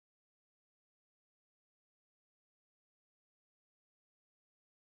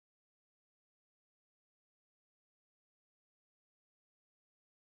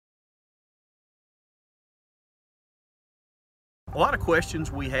A lot of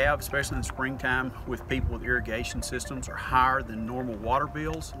questions we have, especially in the springtime with people with irrigation systems, are higher than normal water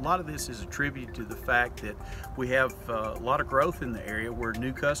bills. A lot of this is attributed to the fact that we have a lot of growth in the area where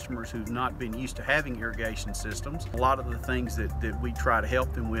new customers who've not been used to having irrigation systems. A lot of the things that we try to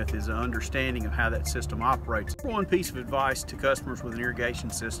help them with is an understanding of how that system operates. One piece of advice to customers with an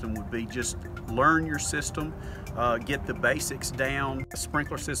irrigation system would be just learn your system, get the basics down.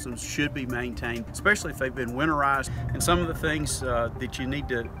 Sprinkler systems should be maintained, especially if they've been winterized. And some of the things that you need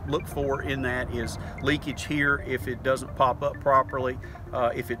to look for in that is leakage here if it doesn't pop up properly.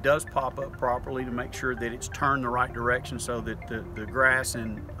 If it does pop up properly, to make sure that it's turned the right direction so that the grass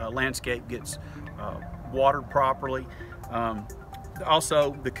and landscape gets watered properly.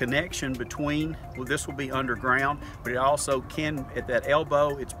 Also, the connection between, well, this will be underground, but it also can, at that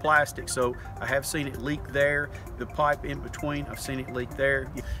elbow, it's plastic, so I have seen it leak there. The pipe in between, I've seen it leak there.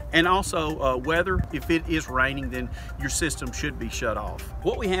 And also weather, if it is raining, then your system should be shut off.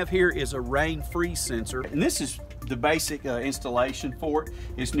 What we have here is a rain freeze sensor, and this is the basic installation for it.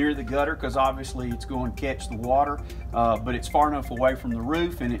 It's near the gutter because obviously it's going to catch the water, but it's far enough away from the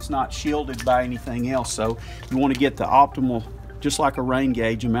roof and it's not shielded by anything else, so you want to get the optimal, just like a rain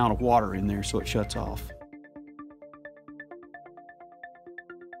gauge, amount of water in there so it shuts off.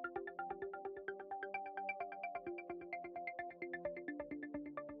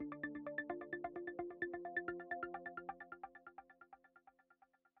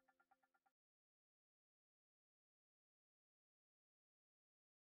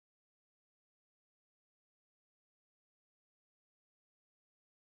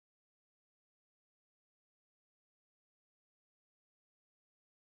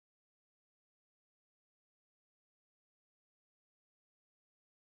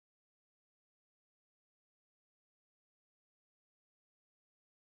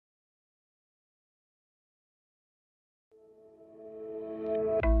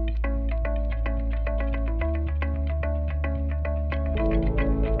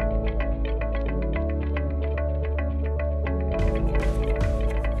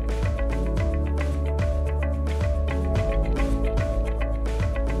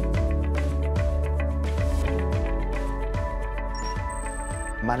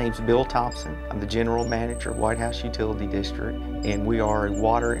 My name's Bill Thompson. I'm the General Manager of White House Utility District, and we are a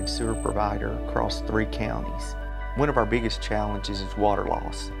water and sewer provider across 3 counties. One of our biggest challenges is water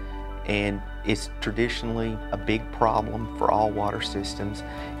loss, and it's traditionally a big problem for all water systems,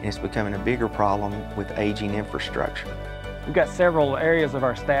 and it's becoming a bigger problem with aging infrastructure. We've got several areas of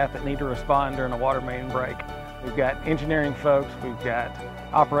our staff that need to respond during a water main break. We've got engineering folks, we've got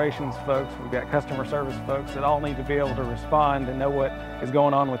operations folks, we've got customer service folks that all need to be able to respond and know what is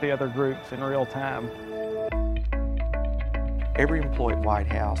going on with the other groups in real time. Every employee at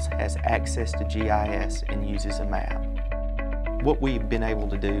White House has access to GIS and uses a map. What we've been able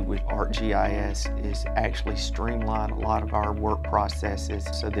to do with ArcGIS is actually streamline a lot of our work processes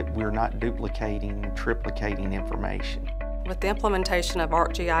so that we're not duplicating and triplicating information. With the implementation of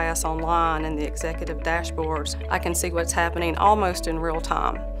ArcGIS online and the executive dashboards, I can see what's happening almost in real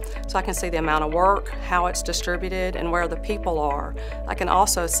time. So I can see the amount of work, how it's distributed, and where the people are. I can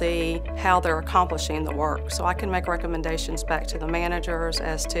also see how they're accomplishing the work. So I can make recommendations back to the managers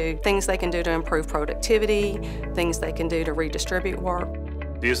as to things they can do to improve productivity, things they can do to redistribute work.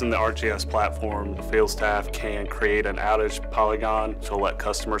 Using the ArcGIS platform, the field staff can create an outage polygon to let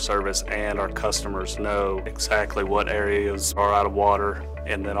customer service and our customers know exactly what areas are out of water,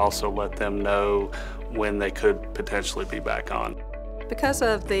 and then also let them know when they could potentially be back on. Because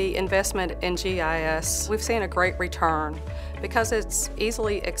of the investment in GIS, we've seen a great return. Because it's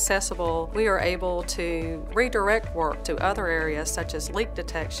easily accessible, we are able to redirect work to other areas such as leak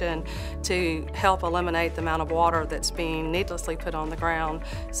detection to help eliminate the amount of water that's being needlessly put on the ground,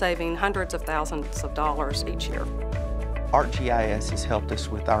 saving hundreds of thousands of dollars each year. ArcGIS has helped us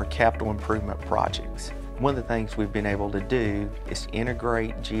with our capital improvement projects. One of the things we've been able to do is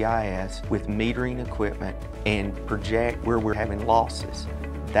integrate GIS with metering equipment and project where we're having losses.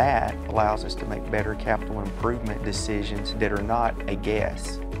 That allows us to make better capital improvement decisions that are not a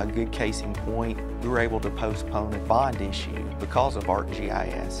guess. A good case in point, we were able to postpone a bond issue because of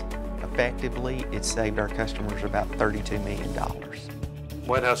ArcGIS. Effectively, it saved our customers about $32 million.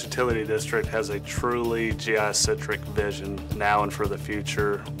 White House Utility District has a truly GIS-centric vision now and for the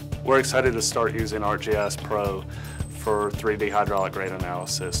future. We're excited to start using ArcGIS Pro for 3D hydraulic grade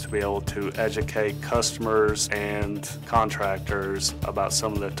analysis to be able to educate customers and contractors about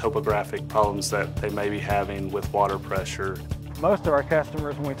some of the topographic problems that they may be having with water pressure. Most of our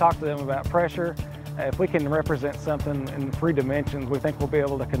customers, when we talk to them about pressure, if we can represent something in 3 dimensions, we think we'll be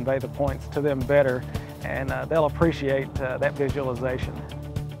able to convey the points to them better and they'll appreciate that visualization.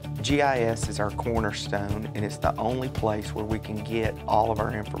 GIS is our cornerstone, and it's the only place where we can get all of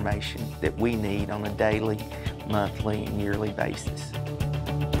our information that we need on a daily, monthly, and yearly basis.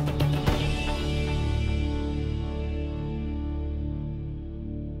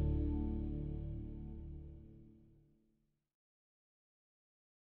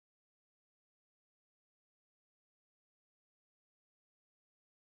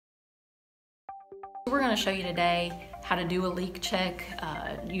 We're going to show you today how to do a leak check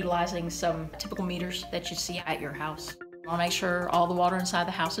utilizing some typical meters that you see at your house. You want to make sure all the water inside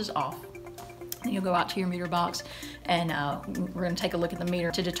the house is off. Then you'll go out to your meter box and we're going to take a look at the meter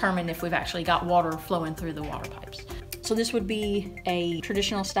to determine if we've actually got water flowing through the water pipes. So this would be a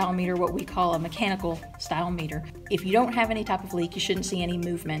traditional style meter, what we call a mechanical style meter. If you don't have any type of leak, you shouldn't see any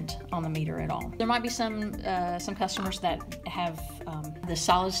movement on the meter at all. There might be some customers that have the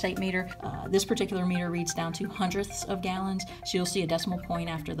solid state meter. This particular meter reads down to hundredths of gallons, so you'll see a decimal point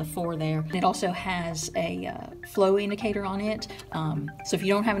after the 4 there. It also has a flow indicator on it. So if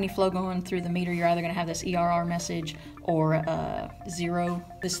you don't have any flow going through the meter, you're either going to have this ERR message or 0.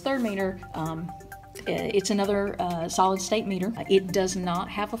 This third meter, it's another solid state meter. It does not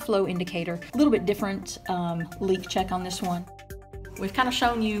have a flow indicator. A little bit different leak check on this one. We've kind of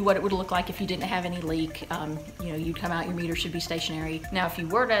shown you what it would look like if you didn't have any leak. You know, you'd come out, your meter should be stationary. Now, if you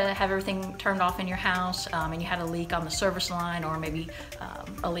were to have everything turned off in your house and you had a leak on the service line or maybe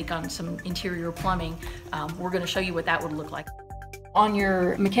a leak on some interior plumbing, we're going to show you what that would look like. On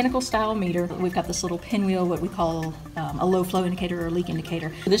your mechanical style meter, we've got this little pinwheel, what we call a low flow indicator or leak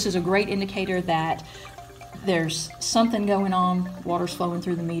indicator. This is a great indicator that there's something going on, water's flowing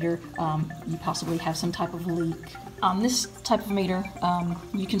through the meter, you possibly have some type of leak. On this type of meter,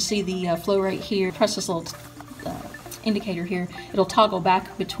 you can see the flow rate here. Press this little indicator here. It'll toggle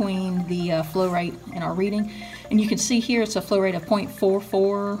back between the flow rate and our reading. And you can see here it's a flow rate of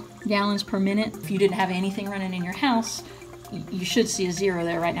 0.44 gallons per minute. If you didn't have anything running in your house, you should see a 0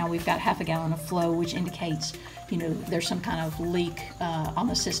 there. Right now we've got half a gallon of flow, which indicates, you know, there's some kind of leak on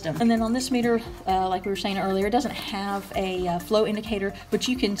the system. And then on this meter, like we were saying earlier, it doesn't have a flow indicator, but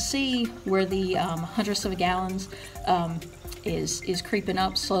you can see where the hundredths of gallons is creeping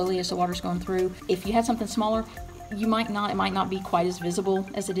up slowly as the water's going through. If you had something smaller, it might not be quite as visible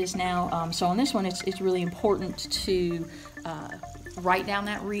as it is now. So on this one, it's really important to write down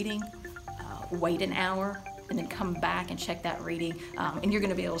that reading, wait an hour, and then come back and check that reading. And you're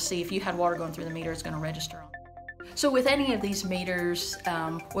gonna be able to see if you had water going through the meter, it's gonna register on it. So with any of these meters,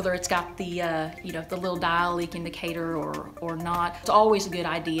 whether it's got the you know, the little dial leak indicator or not, it's always a good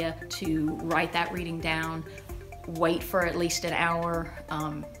idea to write that reading down, wait for at least an hour,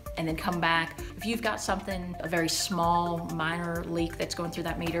 and then come back. If you've got something, a very small, minor leak that's going through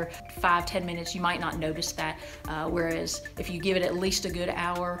that meter, 5-10 minutes, you might not notice that. Whereas if you give it at least a good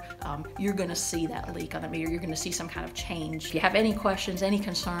hour, you're gonna see that leak on the meter. You're gonna see some kind of change. If you have any questions, any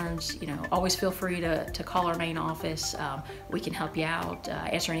concerns, you know, always feel free to call our main office. We can help you out,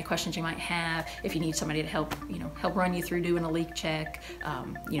 answer any questions you might have. If you need somebody to help, you know, help run you through doing a leak check,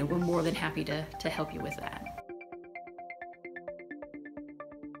 you know, we're more than happy to help you with that.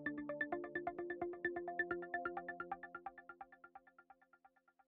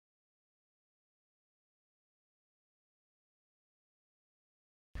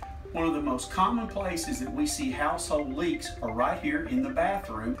 One of the most common places that we see household leaks are right here in the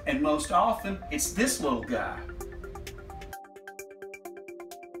bathroom, and most often it's this little guy.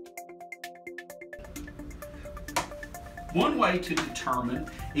 One way to determine,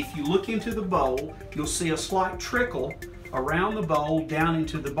 if you look into the bowl, you'll see a slight trickle around the bowl down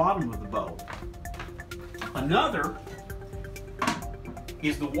into the bottom of the bowl. Another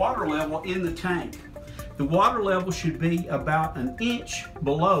is the water level in the tank. The water level should be about an inch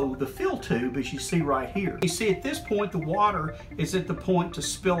below the fill tube, as you see right here. You see at this point the water is at the point to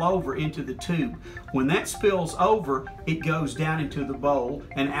spill over into the tube. When that spills over, it goes down into the bowl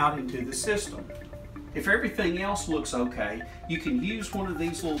and out into the system. If everything else looks okay, you can use one of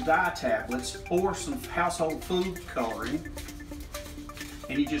these little dye tablets or some household food coloring,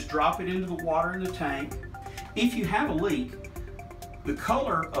 and you just drop it into the water in the tank. If you have a leak, the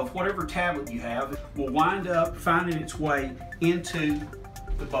color of whatever tablet you have will wind up finding its way into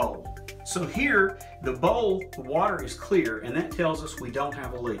the bowl. So here, the bowl, the water is clear, and that tells us we don't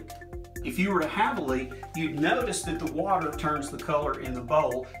have a leak. If you were to have a leak, you'd notice that the water turns the color in the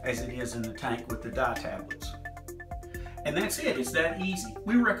bowl as it is in the tank with the dye tablets. And that's it, it's that easy.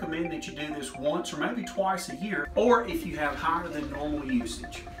 We recommend that you do this once or maybe twice a year, or if you have higher than normal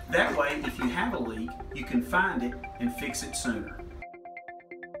usage. That way, if you have a leak, you can find it and fix it sooner.